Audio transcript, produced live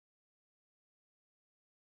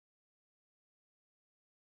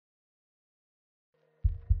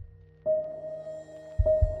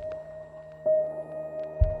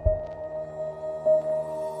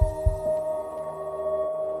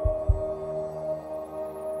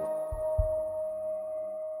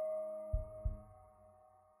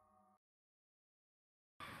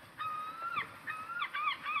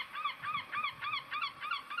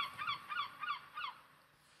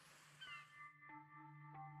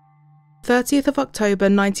30th of October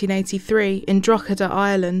 1983 in Drogheda,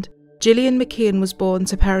 Ireland, Gillian McKeon was born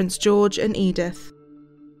to parents George and Edith.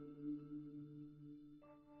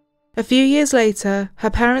 A few years later, her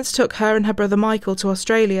parents took her and her brother Michael to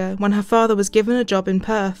Australia when her father was given a job in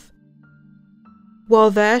Perth.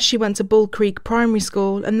 While there, she went to Bull Creek Primary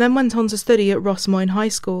School and then went on to study at Rossmoyne High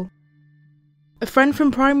School. A friend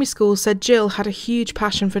from primary school said Jill had a huge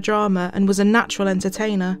passion for drama and was a natural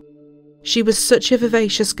entertainer. She was such a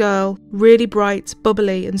vivacious girl, really bright,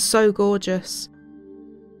 bubbly and so gorgeous.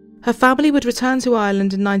 Her family would return to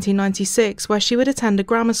Ireland in 1996, where she would attend a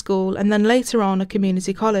grammar school and then later on a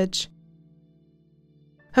community college.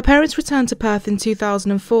 Her parents returned to Perth in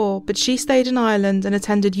 2004, but she stayed in Ireland and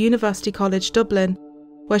attended University College Dublin,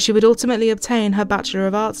 where she would ultimately obtain her Bachelor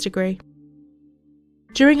of Arts degree.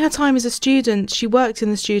 During her time as a student, she worked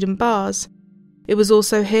in the student bars. It was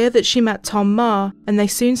also here that she met Tom Marr, and they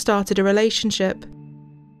soon started a relationship.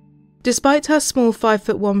 Despite her small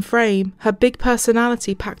 5'1" frame, her big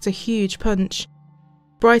personality packed a huge punch.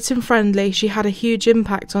 Bright and friendly, she had a huge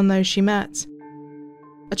impact on those she met.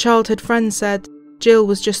 A childhood friend said, "Jill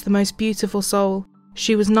was just the most beautiful soul.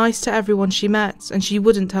 She was nice to everyone she met, and she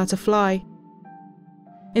wouldn't hurt a fly."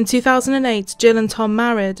 In 2008, Jill and Tom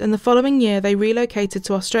married, and the following year they relocated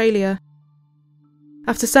to Australia.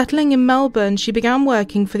 After settling in Melbourne, she began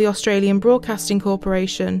working for the Australian Broadcasting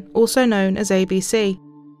Corporation, also known as ABC.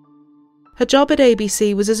 Her job at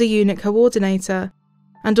ABC was as a unit coordinator,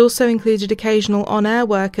 and also included occasional on-air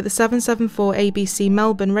work at the 774 ABC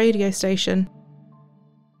Melbourne radio station.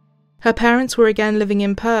 Her parents were again living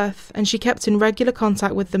in Perth, and she kept in regular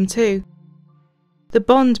contact with them too. The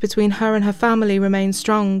bond between her and her family remained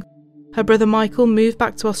strong. Her brother Michael moved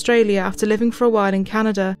back to Australia after living for a while in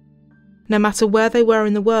Canada. No matter where they were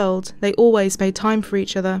in the world, they always made time for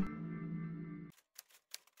each other.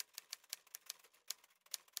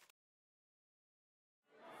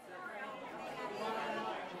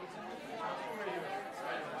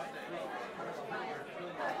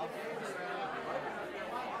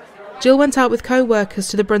 Jill went out with co-workers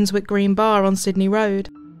to the Brunswick Green Bar on Sydney Road.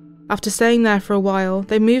 After staying there for a while,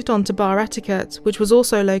 they moved on to Bar Etiquette, which was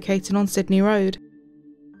also located on Sydney Road.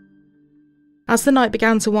 As the night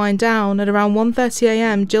began to wind down, at around 1:30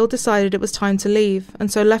 a.m, Jill decided it was time to leave, and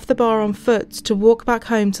so left the bar on foot to walk back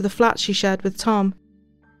home to the flat she shared with Tom.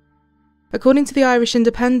 According to the Irish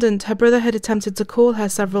Independent, her brother had attempted to call her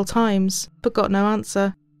several times, but got no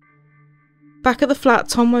answer. Back at the flat,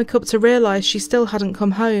 Tom woke up to realise she still hadn't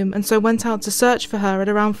come home, and so went out to search for her at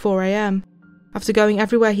around 4 a.m. After going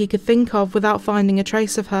everywhere he could think of without finding a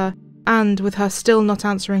trace of her, and with her still not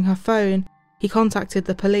answering her phone, he contacted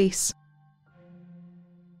the police.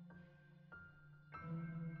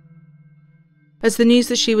 As the news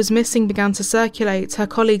that she was missing began to circulate, her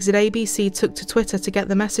colleagues at ABC took to Twitter to get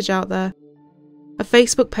the message out there. A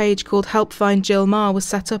Facebook page called Help Find Jill Marr was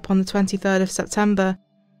set up on the 23rd of September,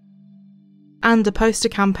 and a poster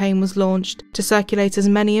campaign was launched to circulate as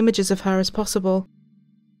many images of her as possible.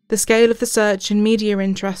 The scale of the search and media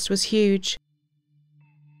interest was huge.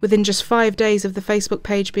 Within just 5 days of the Facebook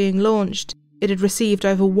page being launched, it had received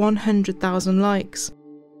over 100,000 likes.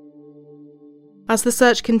 As the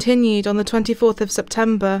search continued, on the 24th of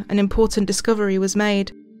September, an important discovery was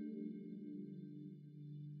made.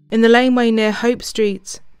 In the laneway near Hope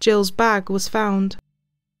Street, Jill's bag was found.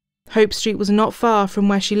 Hope Street was not far from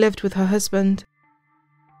where she lived with her husband.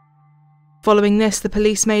 Following this, the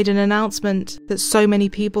police made an announcement that so many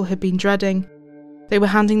people had been dreading. They were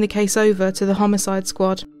handing the case over to the homicide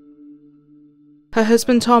squad. Her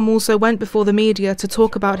husband Tom also went before the media to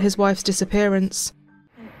talk about his wife's disappearance.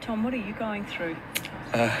 Tom, what are you going through?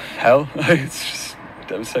 Hell. It's just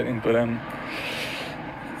devastating, but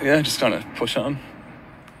yeah, just trying to push on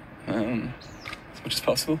as much as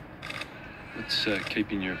possible.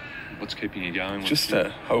 What's keeping you going? Just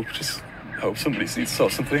hope somebody saw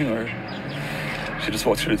something, or she just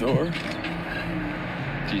walked through the door.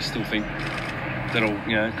 Do you still think that'll,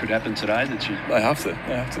 could happen today? I have to,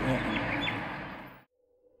 yeah.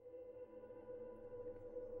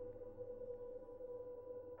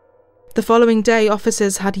 The following day,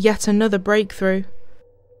 officers had yet another breakthrough.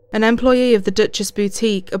 An employee of the Duchess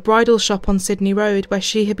Boutique, a bridal shop on Sydney Road where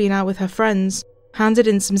she had been out with her friends, handed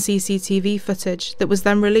in some CCTV footage that was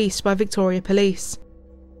then released by Victoria Police.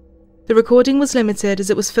 The recording was limited as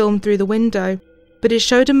it was filmed through the window, but it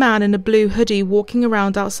showed a man in a blue hoodie walking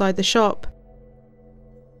around outside the shop.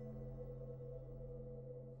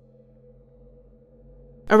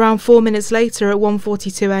 Around 4 minutes later, at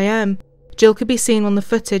 1:42 a.m, Jill could be seen on the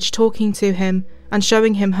footage talking to him and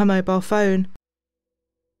showing him her mobile phone.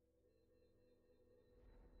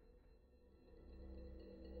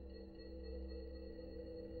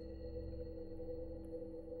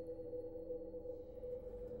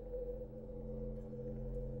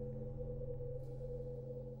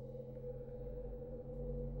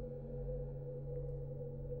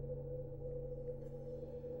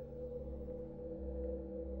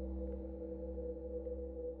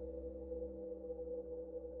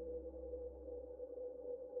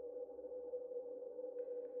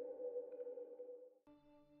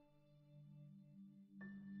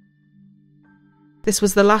 This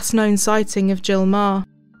was the last known sighting of Jill Meagher.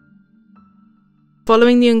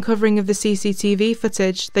 Following the uncovering of the CCTV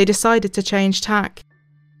footage, they decided to change tack.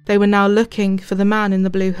 They were now looking for the man in the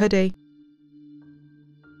blue hoodie.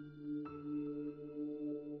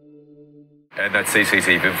 And that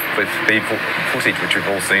CCTV footage, which we've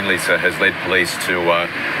all seen, Lisa, has led police to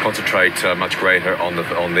concentrate much greater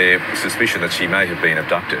on their suspicion that she may have been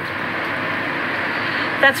abducted.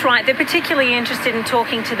 That's right. They're particularly interested in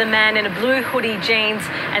talking to the man in a blue hoodie, jeans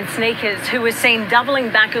and sneakers who was seen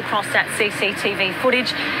doubling back across that CCTV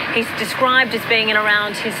footage. He's described as being in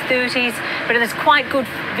around his 30s, but there's quite good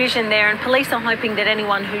vision there, and police are hoping that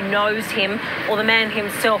anyone who knows him or the man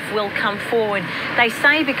himself will come forward. They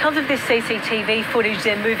say because of this CCTV footage,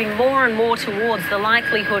 they're moving more and more towards the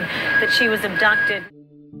likelihood that she was abducted.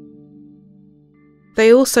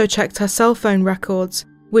 They also checked her cell phone records,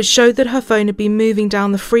 which showed that her phone had been moving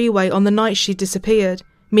down the freeway on the night she disappeared,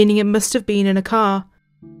 meaning it must have been in a car.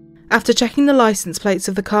 After checking the license plates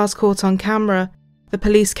of the cars caught on camera, the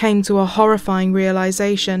police came to a horrifying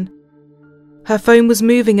realisation. Her phone was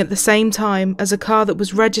moving at the same time as a car that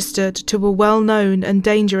was registered to a well-known and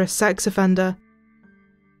dangerous sex offender.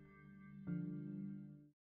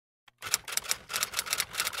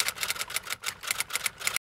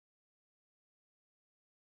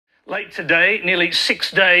 Late today, nearly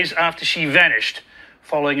 6 days after she vanished,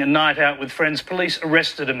 following a night out with friends, police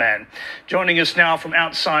arrested a man. Joining us now from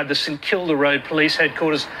outside the St Kilda Road Police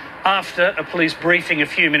Headquarters after a police briefing a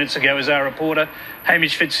few minutes ago is our reporter,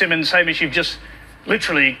 Hamish Fitzsimmons. Hamish, you've just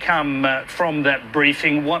literally come from that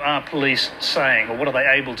briefing. What are police saying, or what are they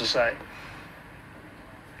able to say?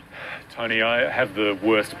 Tony, I have the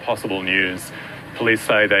worst possible news. Police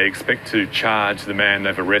say they expect to charge the man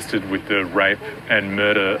they've arrested with the rape and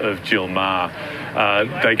murder of Jill Meagher.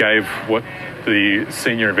 They gave what the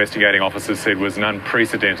senior investigating officer said was an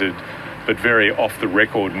unprecedented but very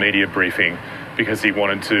off-the-record media briefing, because he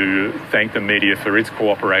wanted to thank the media for its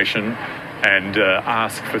cooperation and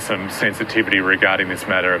ask for some sensitivity regarding this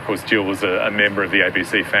matter. Of course, Jill was a member of the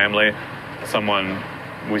ABC family, someone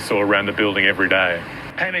we saw around the building every day.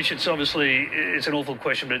 Hamish, it's an awful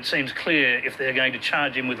question, but it seems clear if they're going to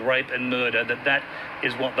charge him with rape and murder, that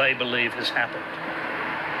is what they believe has happened.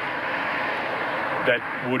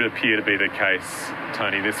 That would appear to be the case,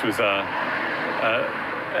 Tony. This was,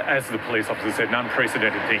 as the police officer said, an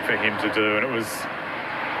unprecedented thing for him to do, and it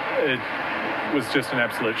was just an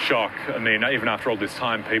absolute shock. I mean, even after all this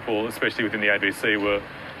time, people, especially within the ABC,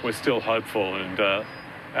 were still hopeful, and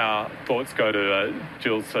our thoughts go to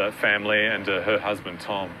Jill's family and her husband,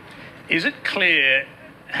 Tom. Is it clear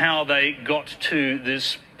how they got to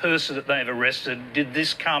this person that they've arrested? Did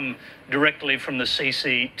this come directly from the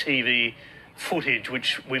CCTV footage,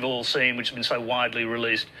 which we've all seen, which has been so widely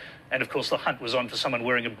released? And, of course, the hunt was on for someone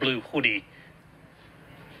wearing a blue hoodie.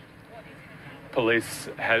 Police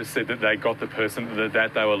have said that they got the person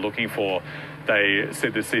that they were looking for. They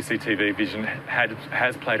said the CCTV vision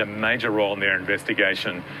has played a major role in their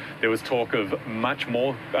investigation. There was talk of much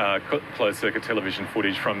more closed-circuit television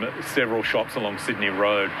footage from several shops along Sydney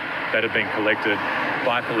Road that have been collected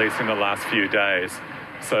by police in the last few days.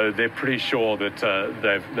 So they're pretty sure that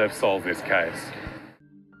they've solved this case.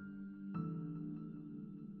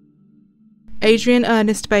 Adrian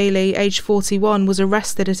Ernest Bailey, aged 41, was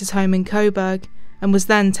arrested at his home in Coburg and was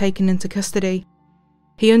then taken into custody.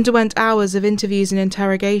 He underwent hours of interviews and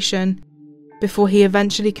interrogation before he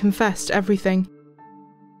eventually confessed everything.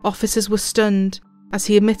 Officers were stunned as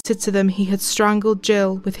he admitted to them he had strangled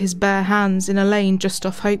Jill with his bare hands in a lane just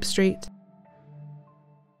off Hope Street.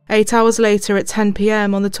 8 hours later, at 10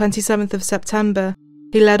 p.m. on the 27th of September,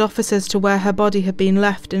 he led officers to where her body had been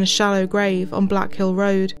left in a shallow grave on Black Hill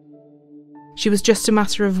Road. She was just a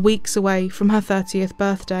matter of weeks away from her 30th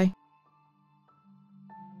birthday.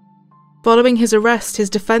 Following his arrest, his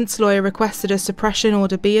defence lawyer requested a suppression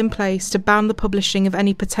order be in place to ban the publishing of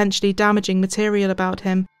any potentially damaging material about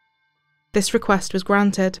him. This request was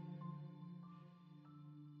granted.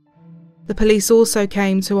 The police also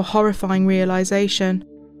came to a horrifying realisation.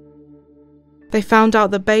 They found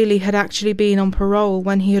out that Bailey had actually been on parole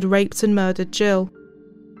when he had raped and murdered Jill.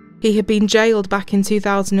 He had been jailed back in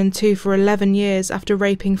 2002 for 11 years after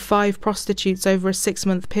raping 5 prostitutes over a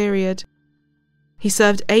 6-month period. He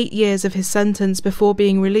served 8 years of his sentence before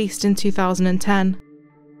being released in 2010.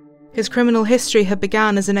 His criminal history had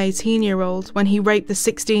begun as an 18-year-old when he raped the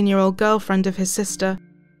 16-year-old girlfriend of his sister.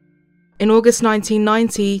 In August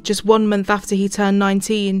 1990, just 1 month after he turned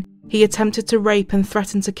 19, he attempted to rape and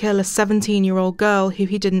threaten to kill a 17-year-old girl who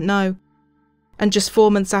he didn't know. And just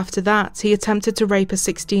 4 months after that, he attempted to rape a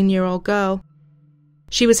 16-year-old girl.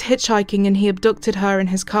 She was hitchhiking and he abducted her in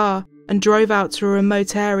his car and drove out to a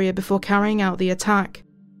remote area before carrying out the attack.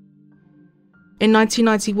 In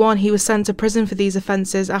 1991, he was sent to prison for these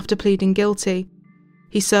offences after pleading guilty.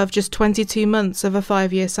 He served just 22 months of a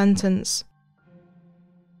 5-year sentence.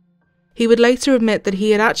 He would later admit that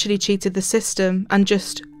he had actually cheated the system and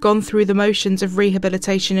just gone through the motions of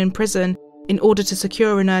rehabilitation in prison in order to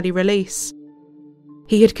secure an early release.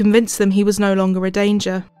 He had convinced them he was no longer a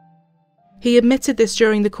danger. He admitted this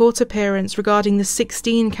during the court appearance regarding the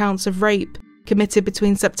 16 counts of rape committed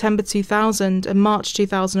between September 2000 and March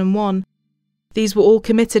 2001. These were all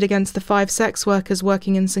committed against the 5 sex workers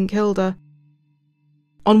working in St Kilda.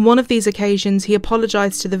 On one of these occasions, he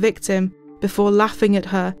apologised to the victim before laughing at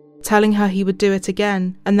her, telling her he would do it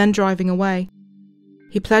again, and then driving away.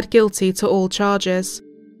 He pled guilty to all charges.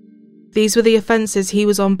 These were the offences he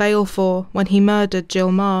was on bail for when he murdered Jill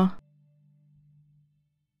Meagher.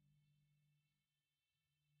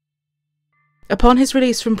 Upon his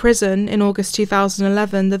release from prison in August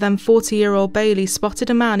 2011, the then 40-year-old Bailey spotted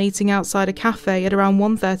a man eating outside a cafe at around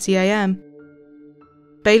 1:30 a.m.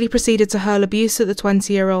 Bailey proceeded to hurl abuse at the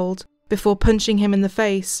 20-year-old before punching him in the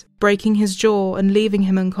face, breaking his jaw and leaving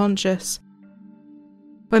him unconscious.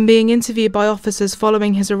 When being interviewed by officers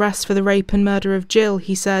following his arrest for the rape and murder of Jill,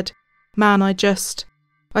 he said, "Man, I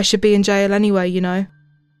should be in jail anyway, you know.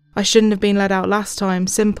 I shouldn't have been let out last time,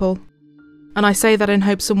 simple. And I say that in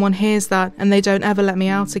hope someone hears that and they don't ever let me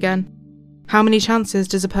out again. How many chances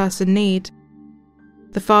does a person need?"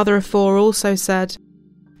 The father of 4 also said,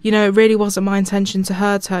 "You know, it really wasn't my intention to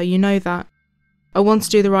hurt her, you know that. I want to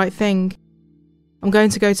do the right thing. I'm going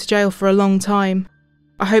to go to jail for a long time.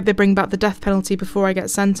 I hope they bring back the death penalty before I get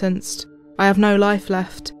sentenced. I have no life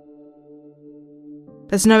left."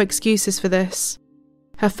 There's no excuses for this.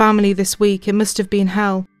 Her family this week, it must have been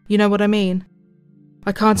hell, you know what I mean?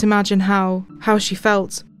 I can't imagine how she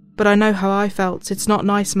felt, but I know how I felt. It's not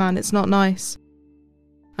nice, man, it's not nice.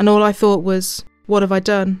 And all I thought was, what have I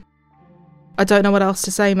done? I don't know what else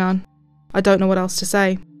to say, man. I don't know what else to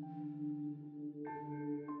say.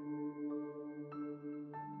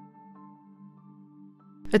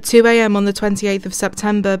 At 2 a.m. on the 28th of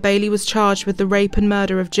September, Bailey was charged with the rape and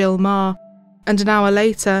murder of Jill Meagher, and an hour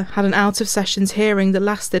later had an out-of-sessions hearing that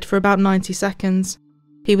lasted for about 90 seconds.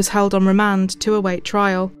 He was held on remand to await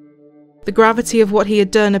trial. The gravity of what he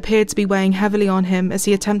had done appeared to be weighing heavily on him as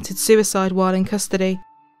he attempted suicide while in custody.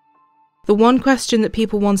 The one question that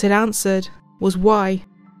people wanted answered was why.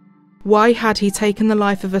 Why had he taken the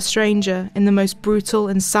life of a stranger in the most brutal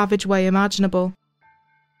and savage way imaginable?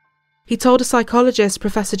 He told a psychologist,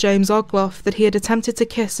 Professor James Ogloff, that he had attempted to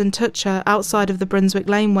kiss and touch her outside of the Brunswick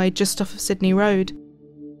Laneway just off of Sydney Road.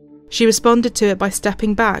 She responded to it by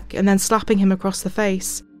stepping back and then slapping him across the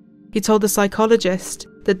face. He told the psychologist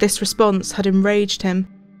that this response had enraged him,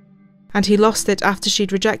 and he lost it after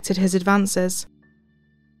she'd rejected his advances.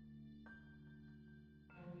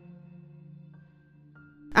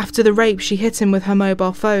 After the rape, she hit him with her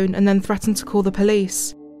mobile phone and then threatened to call the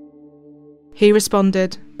police. He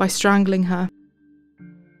responded by strangling her.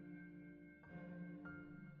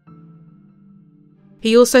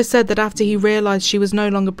 He also said that after he realised she was no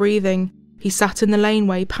longer breathing, he sat in the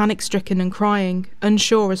laneway panic-stricken and crying,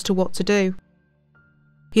 unsure as to what to do.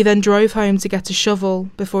 He then drove home to get a shovel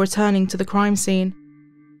before returning to the crime scene.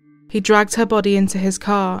 He dragged her body into his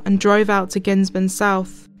car and drove out to Ginsburn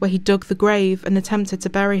South, where he dug the grave and attempted to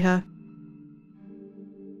bury her.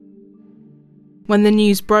 When the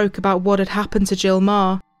news broke about what had happened to Jill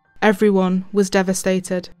Meagher, everyone was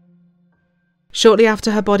devastated. Shortly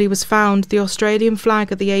after her body was found, the Australian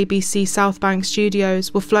flag at the ABC South Bank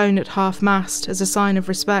studios were flown at half-mast as a sign of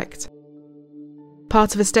respect.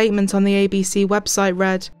 Part of a statement on the ABC website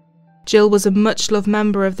read, "Jill was a much-loved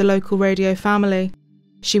member of the local radio family.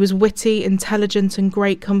 She was witty, intelligent and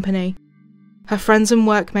great company. Her friends and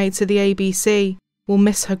workmates at the ABC will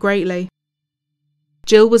miss her greatly.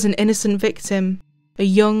 Jill was an innocent victim, a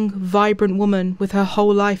young, vibrant woman with her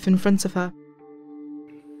whole life in front of her."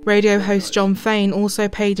 Radio host John Fain also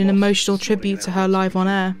paid an emotional tribute to her live on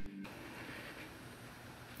air.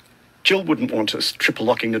 Jill wouldn't want us triple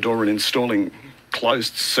locking the door and installing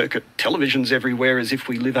closed circuit televisions everywhere as if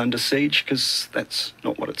we live under siege, because that's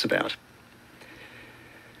not what it's about.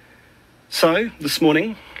 So, this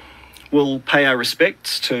morning, we'll pay our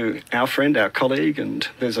respects to our friend, our colleague, and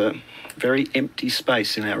there's a very empty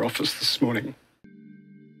space in our office this morning.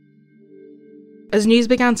 As news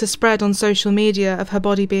began to spread on social media of her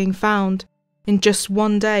body being found, in just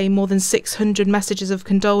one day more than 600 messages of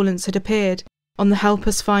condolence had appeared on the Help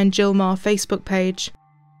Us Find Jill Meagher Facebook page.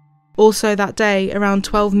 Also that day, around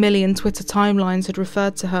 12 million Twitter timelines had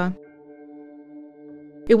referred to her.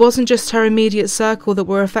 It wasn't just her immediate circle that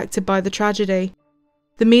were affected by the tragedy.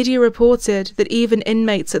 The media reported that even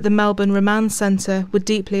inmates at the Melbourne Remand Centre were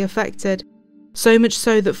deeply affected, so much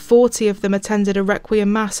so that 40 of them attended a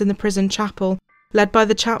requiem mass in the prison chapel, led by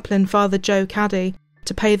the chaplain Father Joe Caddy,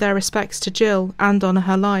 to pay their respects to Jill and honour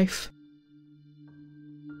her life.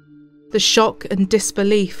 The shock and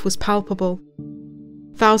disbelief was palpable.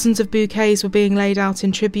 Thousands of bouquets were being laid out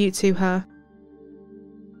in tribute to her.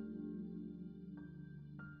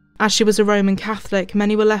 As she was a Roman Catholic,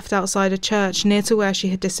 many were left outside a church near to where she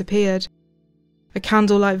had disappeared. A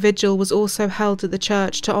candlelight vigil was also held at the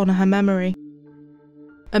church to honour her memory.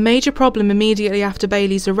 A major problem immediately after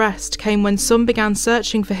Bailey's arrest came when some began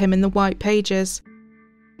searching for him in the white pages.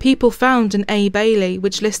 People found an A. Bailey,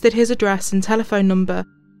 which listed his address and telephone number,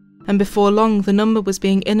 and before long the number was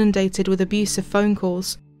being inundated with abusive phone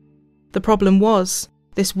calls. The problem was,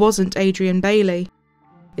 this wasn't Adrian Bailey.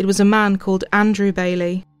 It was a man called Andrew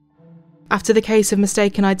Bailey. After the case of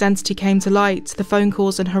mistaken identity came to light, the phone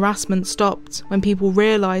calls and harassment stopped when people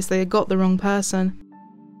realised they had got the wrong person.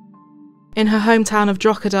 In her hometown of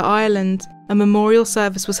Drogheda, Ireland, a memorial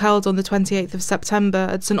service was held on the 28th of September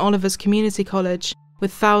at St Oliver's Community College,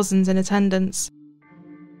 with thousands in attendance.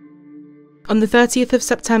 On the 30th of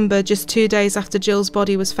September, just 2 days after Jill's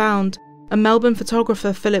body was found, a Melbourne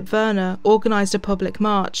photographer, Philip Werner, organised a public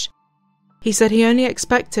march. He said he only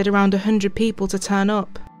expected around 100 people to turn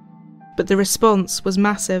up. But the response was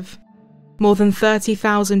massive. More than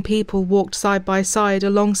 30,000 people walked side by side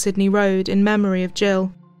along Sydney Road in memory of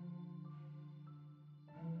Jill.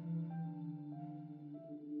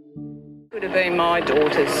 It would have been my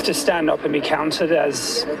daughters to stand up and be counted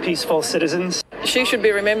as peaceful citizens. She should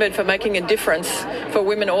be remembered for making a difference for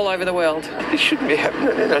women all over the world. This shouldn't be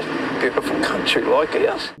happening in a beautiful country like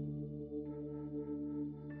ours.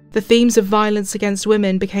 The themes of violence against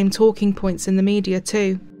women became talking points in the media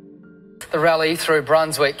too. The rally through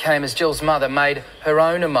Brunswick came as Jill's mother made her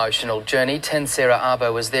own emotional journey. 10 Sarah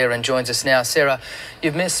Arbo was there and joins us now. Sarah,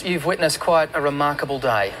 you've witnessed quite a remarkable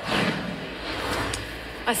day.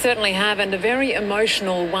 I certainly have, and a very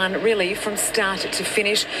emotional one, really, from start to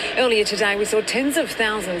finish. Earlier today, we saw tens of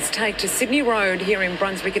thousands take to Sydney Road here in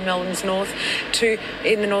Brunswick in Melbourne's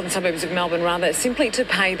in the northern suburbs of Melbourne, simply to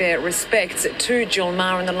pay their respects to Jill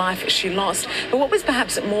Meagher and the life she lost. But what was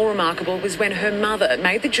perhaps more remarkable was when her mother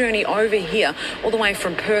made the journey over here, all the way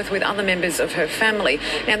from Perth with other members of her family.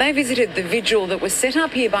 Now, they visited the vigil that was set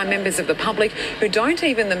up here by members of the public who don't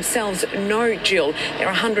even themselves know Jill. There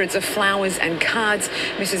are hundreds of flowers and cards.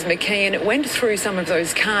 Mrs. McKeon went through some of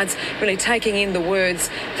those cards, really taking in the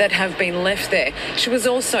words that have been left there. She was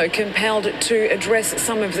also compelled to address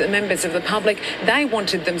some of the members of the public. They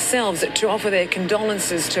wanted themselves to offer their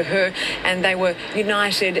condolences to her, and they were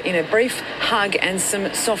united in a brief hug and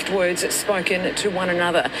some soft words spoken to one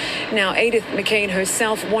another. Now, Edith McKeon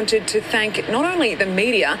herself wanted to thank not only the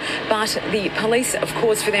media, but the police, of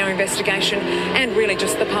course, for their investigation, and really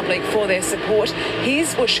just the public for their support.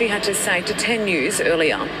 Here's what she had to say to 10 News earlier.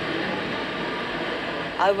 I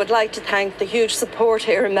would like to thank the huge support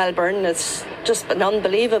here in Melbourne. It's just been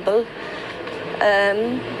unbelievable.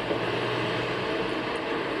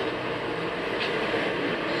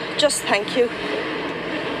 Just thank you.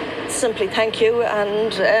 Simply thank you,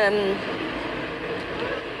 and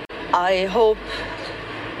I hope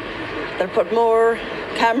they'll put more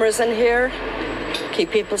cameras in here,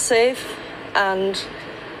 keep people safe, and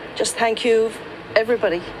just thank you,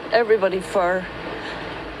 everybody for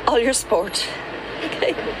all your support.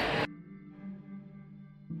 Okay.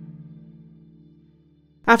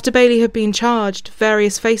 After Bailey had been charged,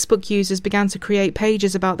 various Facebook users began to create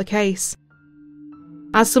pages about the case.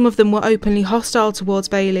 As some of them were openly hostile towards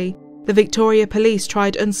Bailey, the Victoria Police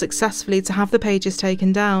tried unsuccessfully to have the pages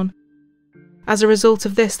taken down. As a result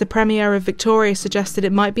of this, the Premier of Victoria suggested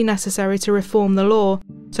it might be necessary to reform the law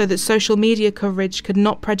so that social media coverage could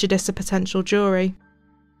not prejudice a potential jury.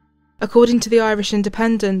 According to the Irish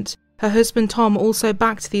Independent, her husband Tom also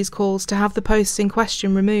backed these calls to have the posts in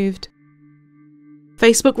question removed.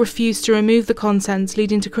 Facebook refused to remove the content,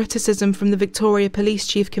 leading to criticism from the Victoria Police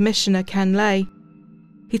Chief Commissioner Ken Lay.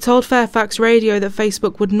 He told Fairfax Radio that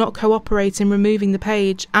Facebook would not cooperate in removing the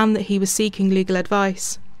page and that he was seeking legal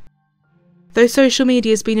advice. Though social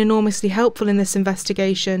media has been enormously helpful in this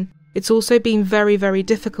investigation, it's also been very, very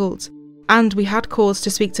difficult, and we had cause to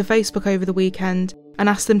speak to Facebook over the weekend and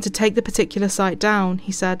ask them to take the particular site down,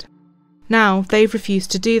 he said. Now, they've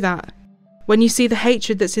refused to do that. When you see the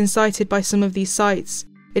hatred that's incited by some of these sites,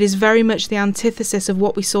 it is very much the antithesis of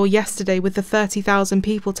what we saw yesterday with the 30,000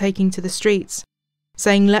 people taking to the streets,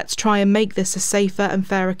 saying let's try and make this a safer and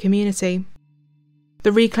fairer community.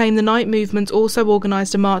 The Reclaim the Night movement also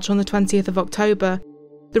organised a march on the 20th of October.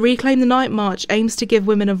 The Reclaim the Night march aims to give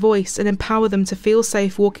women a voice and empower them to feel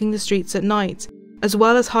safe walking the streets at night, as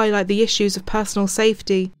well as highlight the issues of personal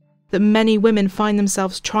safety that many women find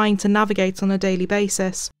themselves trying to navigate on a daily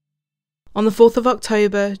basis. On the 4th of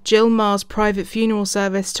October, Jill Maher's private funeral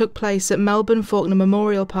service took place at Melbourne Faulkner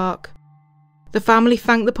Memorial Park. The family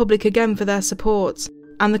thanked the public again for their support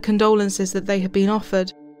and the condolences that they had been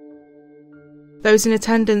offered. Those in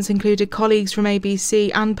attendance included colleagues from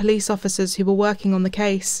ABC and police officers who were working on the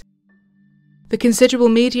case. The considerable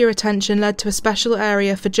media attention led to a special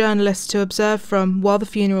area for journalists to observe from while the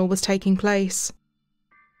funeral was taking place.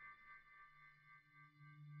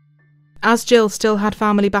 As Jill still had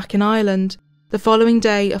family back in Ireland, the following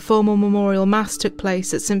day a formal memorial mass took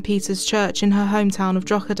place at St Peter's Church in her hometown of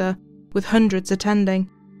Drogheda, with hundreds attending.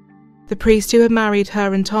 The priest who had married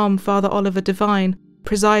her and Tom, Father Oliver Devine,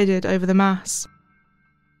 presided over the mass.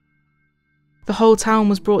 The whole town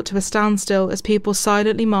was brought to a standstill as people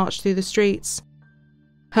silently marched through the streets.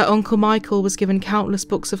 Her uncle Michael was given countless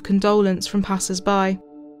books of condolence from passers-by.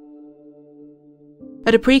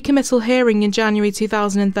 At a pre-committal hearing in January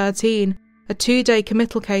 2013, a 2-day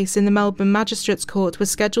committal case in the Melbourne Magistrates Court was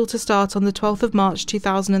scheduled to start on the 12th of March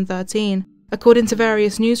 2013. According to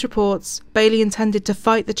various news reports, Bailey intended to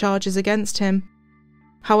fight the charges against him.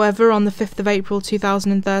 However, on the 5th of April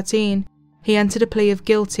 2013, he entered a plea of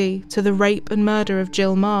guilty to the rape and murder of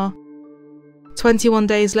Jill Maher. 21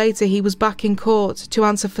 days later, he was back in court to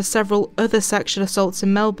answer for several other sexual assaults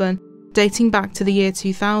in Melbourne, dating back to the year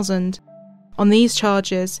 2000. On these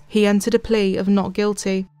charges, he entered a plea of not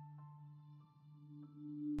guilty.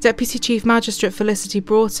 Deputy Chief Magistrate Felicity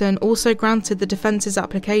Broughton also granted the defence's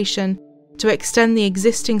application to extend the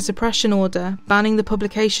existing suppression order banning the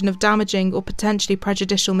publication of damaging or potentially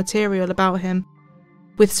prejudicial material about him,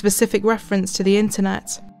 with specific reference to the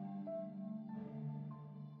internet.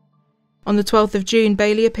 On the 12th of June,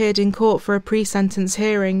 Bailey appeared in court for a pre-sentence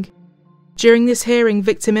hearing. During this hearing,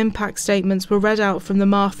 victim impact statements were read out from the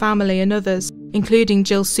Maher family and others, including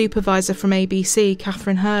Jill's supervisor from ABC,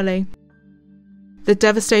 Catherine Hurley. The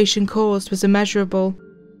devastation caused was immeasurable,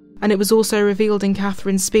 and it was also revealed in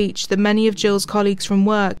Catherine's speech that many of Jill's colleagues from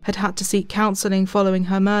work had to seek counselling following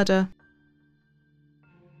her murder.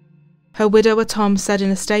 Her widower Tom said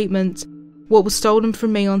in a statement, "What was stolen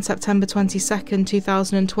from me on September 22,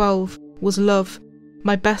 2012 was love,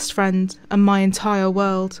 my best friend and my entire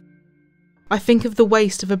world. I think of the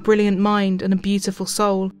waste of a brilliant mind and a beautiful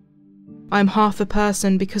soul. I am half a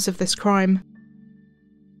person because of this crime."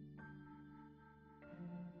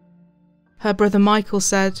 Her brother Michael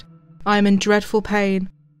said, "I am in dreadful pain.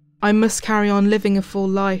 I must carry on living a full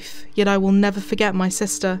life, yet I will never forget my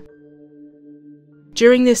sister."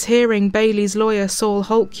 During this hearing, Bailey's lawyer Saul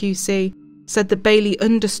Holt QC said that Bailey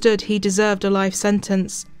understood he deserved a life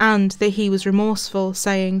sentence and that he was remorseful,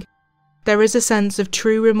 saying, "There is a sense of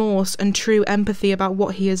true remorse and true empathy about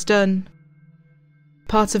what he has done."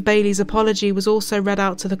 Part of Bailey's apology was also read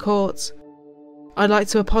out to the court. "I'd like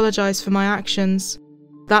to apologise for my actions.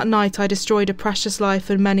 That night I destroyed a precious life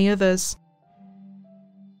and many others."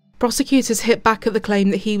 Prosecutors hit back at the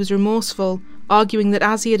claim that he was remorseful, arguing that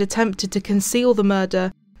as he had attempted to conceal the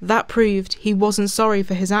murder, that proved he wasn't sorry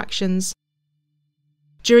for his actions.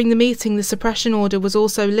 During the meeting, the suppression order was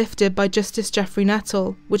also lifted by Justice Geoffrey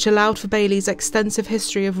Nettle, which allowed for Bailey's extensive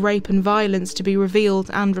history of rape and violence to be revealed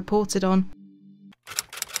and reported on.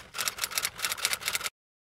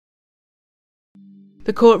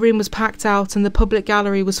 The courtroom was packed out and the public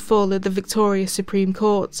gallery was full at the Victoria Supreme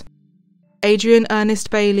Court. Adrian Ernest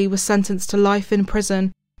Bailey was sentenced to life in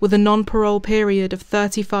prison with a non-parole period of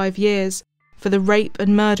 35 years for the rape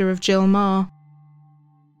and murder of Jill Maher.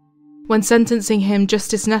 When sentencing him,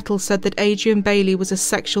 Justice Nettle said that Adrian Bailey was a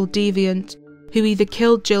sexual deviant who either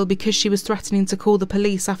killed Jill because she was threatening to call the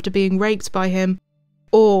police after being raped by him,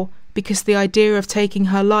 or because the idea of taking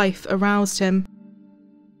her life aroused him.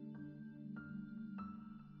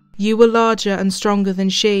 "You were larger and stronger than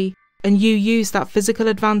she, and you used that physical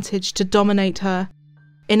advantage to dominate her.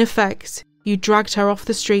 In effect, you dragged her off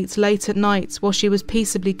the streets late at night while she was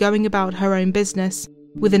peaceably going about her own business,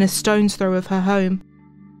 within a stone's throw of her home."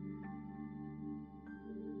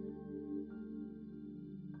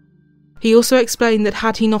 He also explained that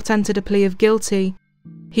had he not entered a plea of guilty,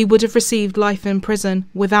 he would have received life in prison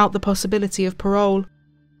without the possibility of parole.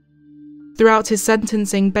 Throughout his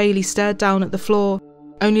sentencing, Bailey stared down at the floor,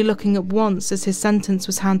 only looking up once as his sentence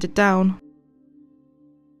was handed down.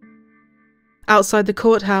 Outside the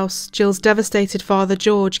courthouse, Jill's devastated father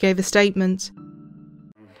George gave a statement.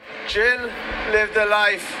 "Jill lived a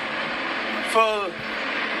life full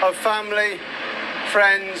of family,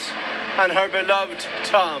 friends and her beloved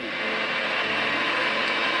Tom.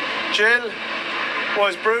 Jill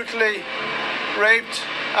was brutally raped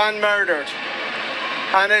and murdered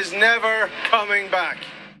and is never coming back.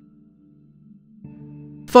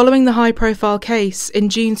 Following the high-profile case, in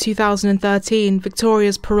June 2013,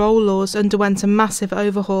 Victoria's parole laws underwent a massive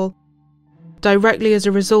overhaul, directly as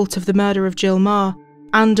a result of the murder of Jill Meagher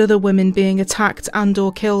and other women being attacked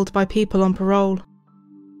and/or killed by people on parole.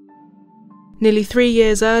 Nearly 3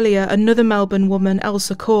 years earlier, another Melbourne woman,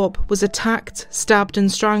 Elsa Corp, was attacked, stabbed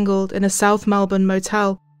and strangled in a South Melbourne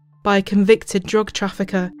motel by a convicted drug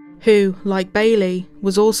trafficker who, like Bailey,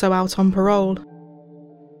 was also out on parole.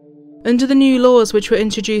 Under the new laws which were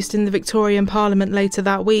introduced in the Victorian Parliament later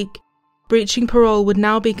that week, breaching parole would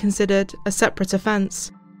now be considered a separate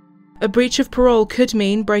offence. A breach of parole could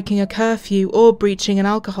mean breaking a curfew or breaching an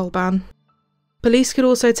alcohol ban. Police could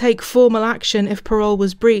also take formal action if parole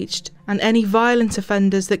was breached, and any violent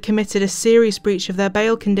offenders that committed a serious breach of their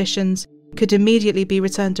bail conditions could immediately be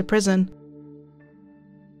returned to prison.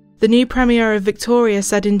 The new Premier of Victoria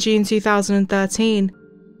said in June 2013,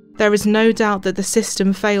 "There is no doubt that the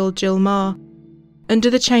system failed Jill Meagher. Under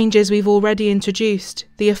the changes we've already introduced,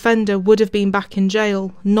 the offender would have been back in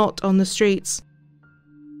jail, not on the streets.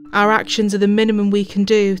 Our actions are the minimum we can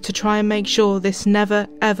do to try and make sure this never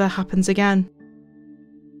ever happens again."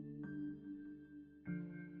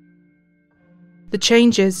 The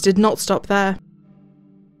changes did not stop there.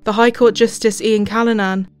 The High Court Justice Ian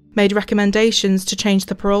Callanan made recommendations to change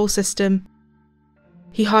the parole system.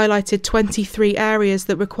 He highlighted 23 areas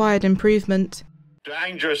that required improvement.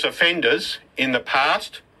 Dangerous offenders in the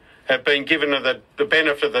past have been given the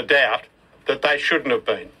benefit of the doubt that they shouldn't have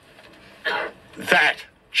been. That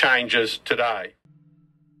changes today.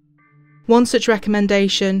 One such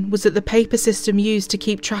recommendation was that the paper system used to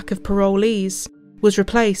keep track of parolees was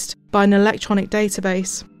replaced by an electronic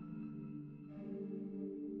database.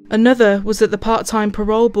 Another was that the part-time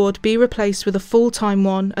parole board be replaced with a full-time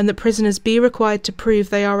one and that prisoners be required to prove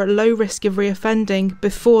they are at low risk of reoffending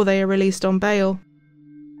before they are released on bail.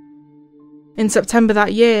 In September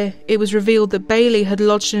that year, it was revealed that Bailey had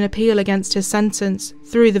lodged an appeal against his sentence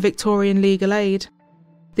through the Victorian Legal Aid.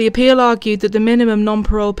 The appeal argued that the minimum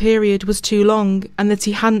non-parole period was too long and that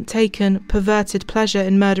he hadn't taken perverted pleasure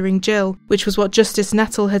in murdering Jill, which was what Justice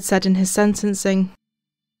Nettle had said in his sentencing.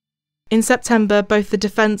 In September, both the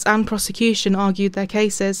defence and prosecution argued their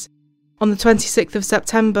cases. On the 26th of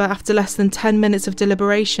September, after less than 10 minutes of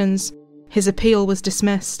deliberations, his appeal was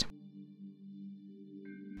dismissed.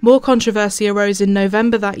 More controversy arose in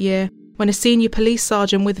November that year when a senior police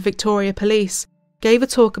sergeant with Victoria Police gave a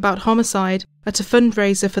talk about homicide at a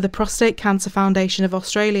fundraiser for the Prostate Cancer Foundation of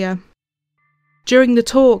Australia. During the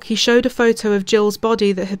talk, he showed a photo of Jill's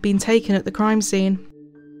body that had been taken at the crime scene.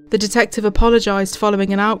 The detective apologised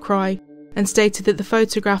following an outcry and stated that the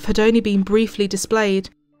photograph had only been briefly displayed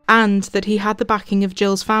and that he had the backing of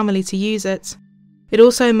Jill's family to use it. It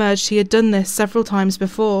also emerged he had done this several times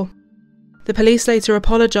before. The police later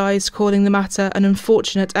apologised, calling the matter an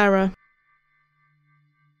unfortunate error.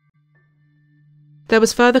 There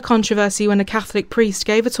was further controversy when a Catholic priest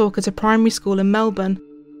gave a talk at a primary school in Melbourne.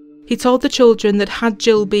 He told the children that had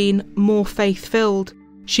Jill been more faith-filled,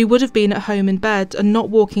 she would have been at home in bed and not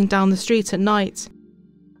walking down the street at night.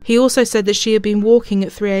 He also said that she had been walking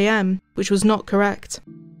at 3 a.m, which was not correct.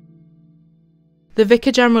 The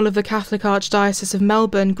Vicar General of the Catholic Archdiocese of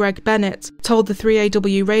Melbourne, Greg Bennett, told the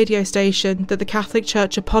 3AW radio station that the Catholic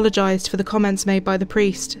Church apologised for the comments made by the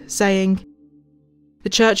priest, saying, "The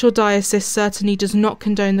Church or Diocese certainly does not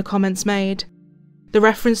condone the comments made. The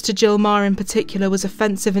reference to Jill Meagher in particular was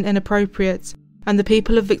offensive and inappropriate, and the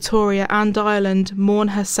people of Victoria and Ireland mourn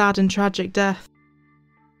her sad and tragic death."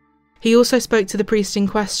 He also spoke to the priest in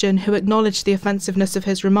question, who acknowledged the offensiveness of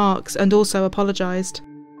his remarks and also apologised.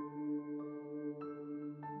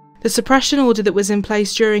 The suppression order that was in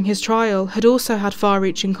place during his trial had also had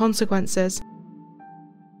far-reaching consequences.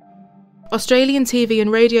 Australian TV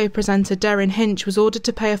and radio presenter Derryn Hinch was ordered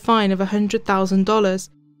to pay a fine of $100,000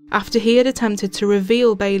 after he had attempted to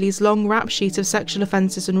reveal Bailey's long rap sheet of sexual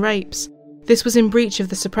offences and rapes. This was in breach of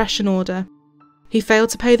the suppression order. He failed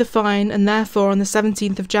to pay the fine, and therefore on the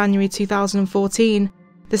 17th of January 2014,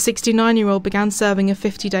 the 69-year-old began serving a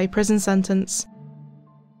 50-day prison sentence.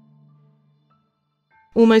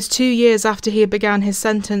 Almost 2 years after he had begun his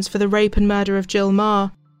sentence for the rape and murder of Jill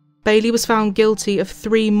Meagher, Bailey was found guilty of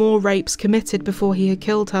 3 more rapes committed before he had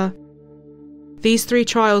killed her. These 3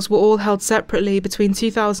 trials were all held separately between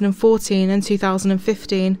 2014 and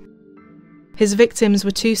 2015. His victims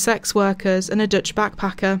were 2 sex workers and a Dutch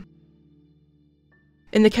backpacker.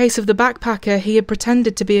 In the case of the backpacker, he had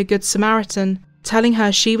pretended to be a good Samaritan, telling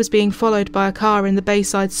her she was being followed by a car in the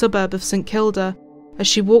Bayside suburb of St Kilda as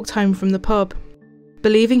she walked home from the pub.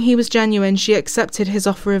 Believing he was genuine, she accepted his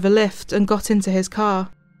offer of a lift and got into his car.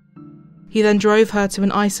 He then drove her to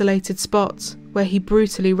an isolated spot where he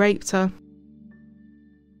brutally raped her.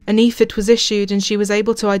 An EFIT was issued and she was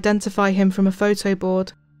able to identify him from a photo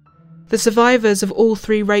board. The survivors of all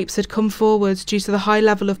 3 rapes had come forward due to the high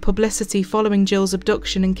level of publicity following Jill's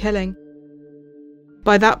abduction and killing.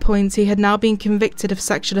 By that point, he had now been convicted of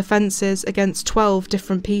sexual offences against 12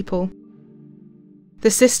 different people. The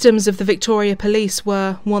systems of the Victoria Police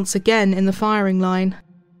were, once again, in the firing line.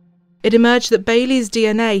 It emerged that Bailey's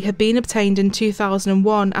DNA had been obtained in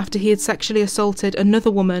 2001 after he had sexually assaulted another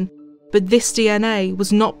woman, but this DNA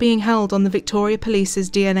was not being held on the Victoria Police's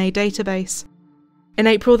DNA database. In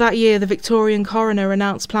April that year, the Victorian coroner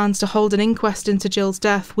announced plans to hold an inquest into Jill's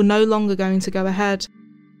death were no longer going to go ahead.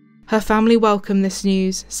 Her family welcomed this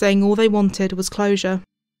news, saying all they wanted was closure.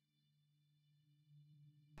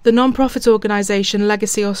 The non-profit organisation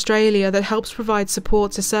Legacy Australia, that helps provide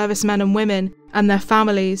support to servicemen and women and their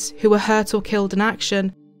families who were hurt or killed in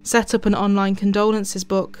action, set up an online condolences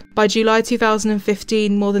book. By July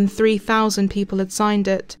 2015, more than 3,000 people had signed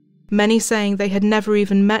it, many saying they had never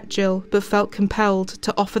even met Jill but felt compelled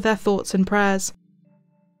to offer their thoughts and prayers.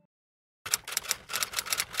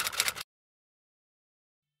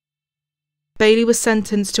 Bailey was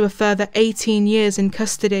sentenced to a further 18 years in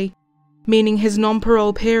custody, meaning his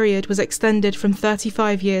non-parole period was extended from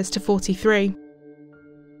 35 years to 43.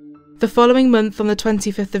 The following month, on the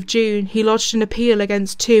 25th of June, he lodged an appeal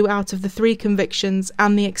against 2 out of the 3 convictions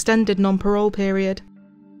and the extended non-parole period.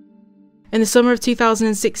 In the summer of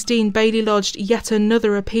 2016, Bailey lodged yet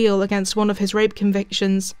another appeal against one of his rape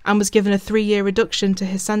convictions and was given a 3-year reduction to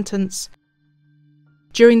his sentence.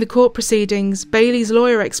 During the court proceedings, Bailey's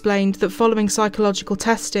lawyer explained that following psychological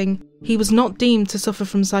testing, he was not deemed to suffer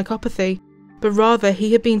from psychopathy, but rather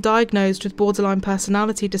he had been diagnosed with borderline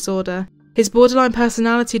personality disorder. His borderline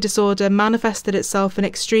personality disorder manifested itself in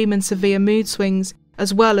extreme and severe mood swings,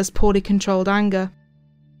 as well as poorly controlled anger.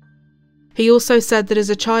 He also said that as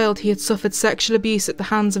a child he had suffered sexual abuse at the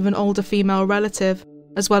hands of an older female relative,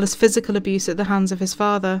 as well as physical abuse at the hands of his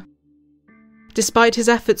father. Despite his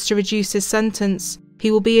efforts to reduce his sentence, he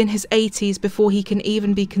will be in his 80s before he can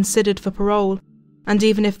even be considered for parole, and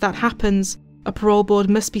even if that happens, a parole board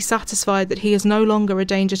must be satisfied that he is no longer a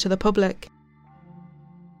danger to the public.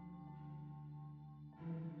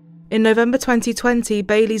 In November 2020,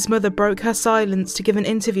 Bailey's mother broke her silence to give an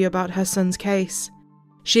interview about her son's case.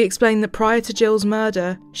 She explained that prior to Jill's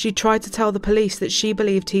murder, she tried to tell the police that she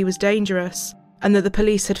believed he was dangerous, and that the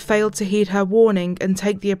police had failed to heed her warning and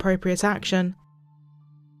take the appropriate action.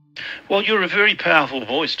 Well, you're a very powerful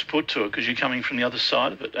voice to put to it because you're coming from the other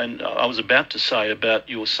side of it. And I was about to say about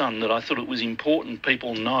your son that I thought it was important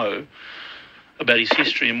people know about his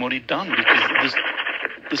history and what he'd done, because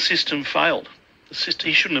the system failed.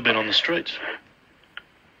 He shouldn't have been on the streets.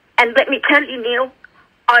 And let me tell you, Neil,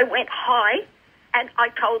 I went high and I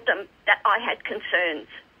told them that I had concerns.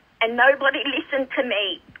 And nobody listened to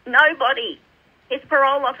me. Nobody. His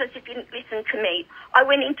parole officer didn't listen to me. I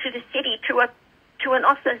went into the city to an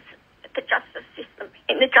office at the justice system,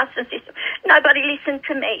 in the justice system. Nobody listened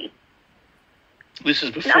to me. This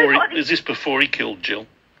is before is this before he killed Jill?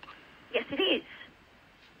 Yes, it is.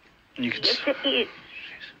 Yes, it is.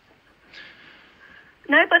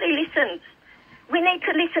 Nobody listens. We need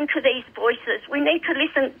to listen to these voices. We need to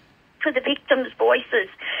listen to the victims' voices.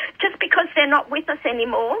 Just because they're not with us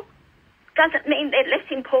anymore doesn't mean they're less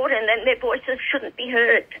important and their voices shouldn't be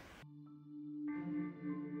heard.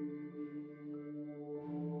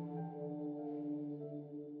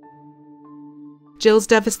 Jill's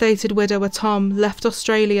devastated widower Tom left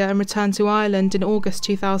Australia and returned to Ireland in August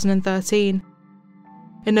 2013.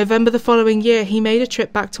 In November the following year, he made a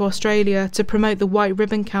trip back to Australia to promote the White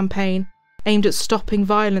Ribbon campaign aimed at stopping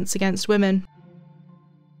violence against women.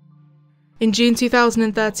 In June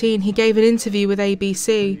 2013, he gave an interview with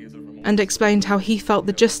ABC and explained how he felt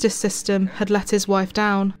the justice system had let his wife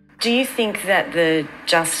down. Do you think that the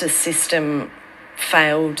justice system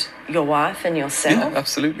failed your wife and yourself? Yeah,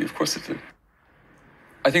 absolutely. Of course it did.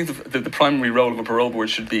 I think the primary role of a parole board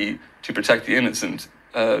should be to protect the innocent.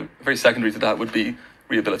 Very secondary to that would be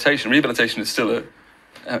rehabilitation. Rehabilitation is still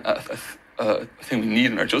a thing we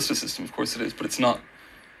need in our justice system, of course it is, but it's not.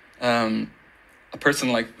 A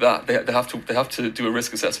person like that, they have to do a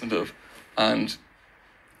risk assessment of, and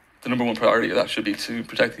the number one priority of that should be to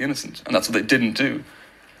protect the innocent, and that's what they didn't do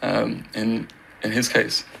in his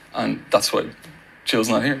case, and that's why Jill's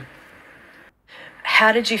not here.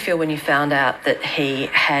 How did you feel when you found out that he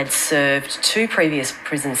had served 2 previous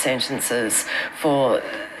prison sentences for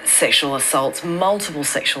sexual assaults, multiple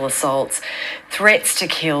sexual assaults, threats to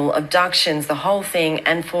kill, abductions, the whole thing,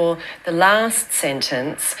 and for the last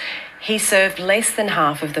sentence, he served less than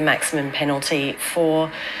half of the maximum penalty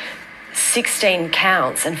for 16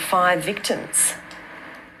 counts and 5 victims?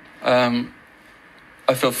 I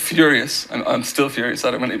feel furious. I'm still furious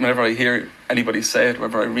at it. Whenever I hear anybody say it,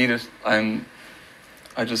 whenever I read it,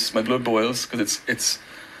 my blood boils, because it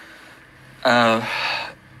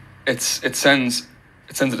sends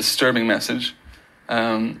a disturbing message.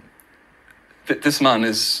 This man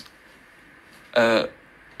is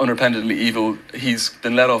unrepentantly evil. He's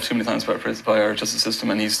been let off too many times by our justice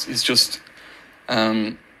system, and he's just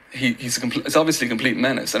it's obviously a complete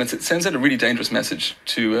menace, and it sends out a really dangerous message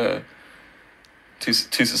to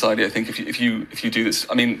society. I think if you do this,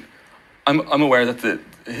 I mean, I'm aware that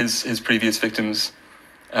his previous victims,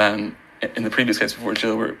 in the previous case before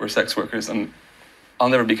Jill, were sex workers, and I'll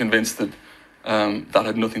never be convinced that that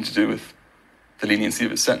had nothing to do with the leniency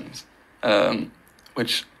of his sentence,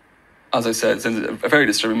 which, as I said, sends a very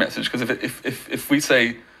disturbing message. Because if we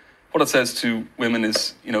say what it says to women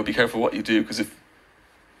is, be careful what you do, because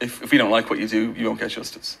if we don't like what you do, you won't get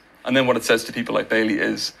justice. And then what it says to people like Bailey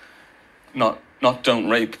is not don't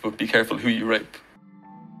rape, but be careful who you rape.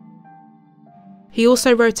 He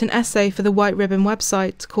also wrote an essay for the White Ribbon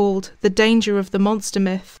website called The Danger of the Monster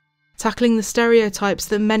Myth, tackling the stereotypes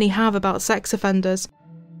that many have about sex offenders.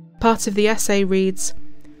 Part of the essay reads,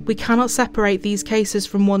 "We cannot separate these cases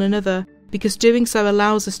from one another because doing so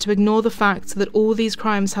allows us to ignore the fact that all these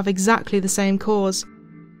crimes have exactly the same cause: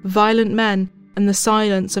 violent men and the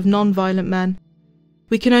silence of non-violent men.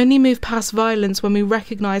 We can only move past violence when we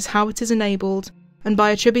recognise how it is enabled, and by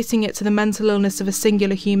attributing it to the mental illness of a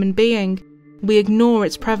singular human being, we ignore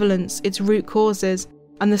its prevalence, its root causes,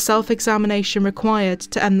 and the self-examination required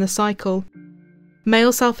to end the cycle.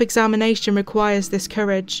 Male self-examination requires this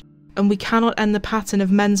courage, and we cannot end the pattern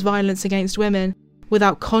of men's violence against women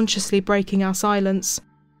without consciously breaking our silence."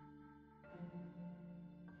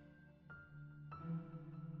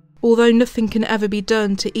 Although nothing can ever be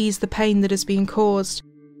done to ease the pain that is being caused,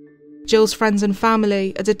 Jill's friends and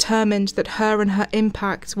family are determined that her and her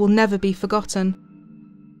impact will never be forgotten.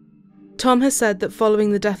 Tom has said that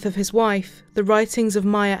following the death of his wife, the writings of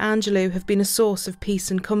Maya Angelou have been a source of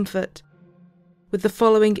peace and comfort, with the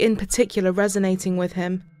following in particular resonating with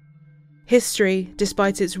him. "History,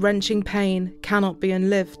 despite its wrenching pain, cannot be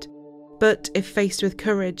unlived, but if faced with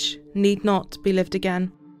courage, need not be lived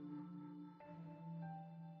again."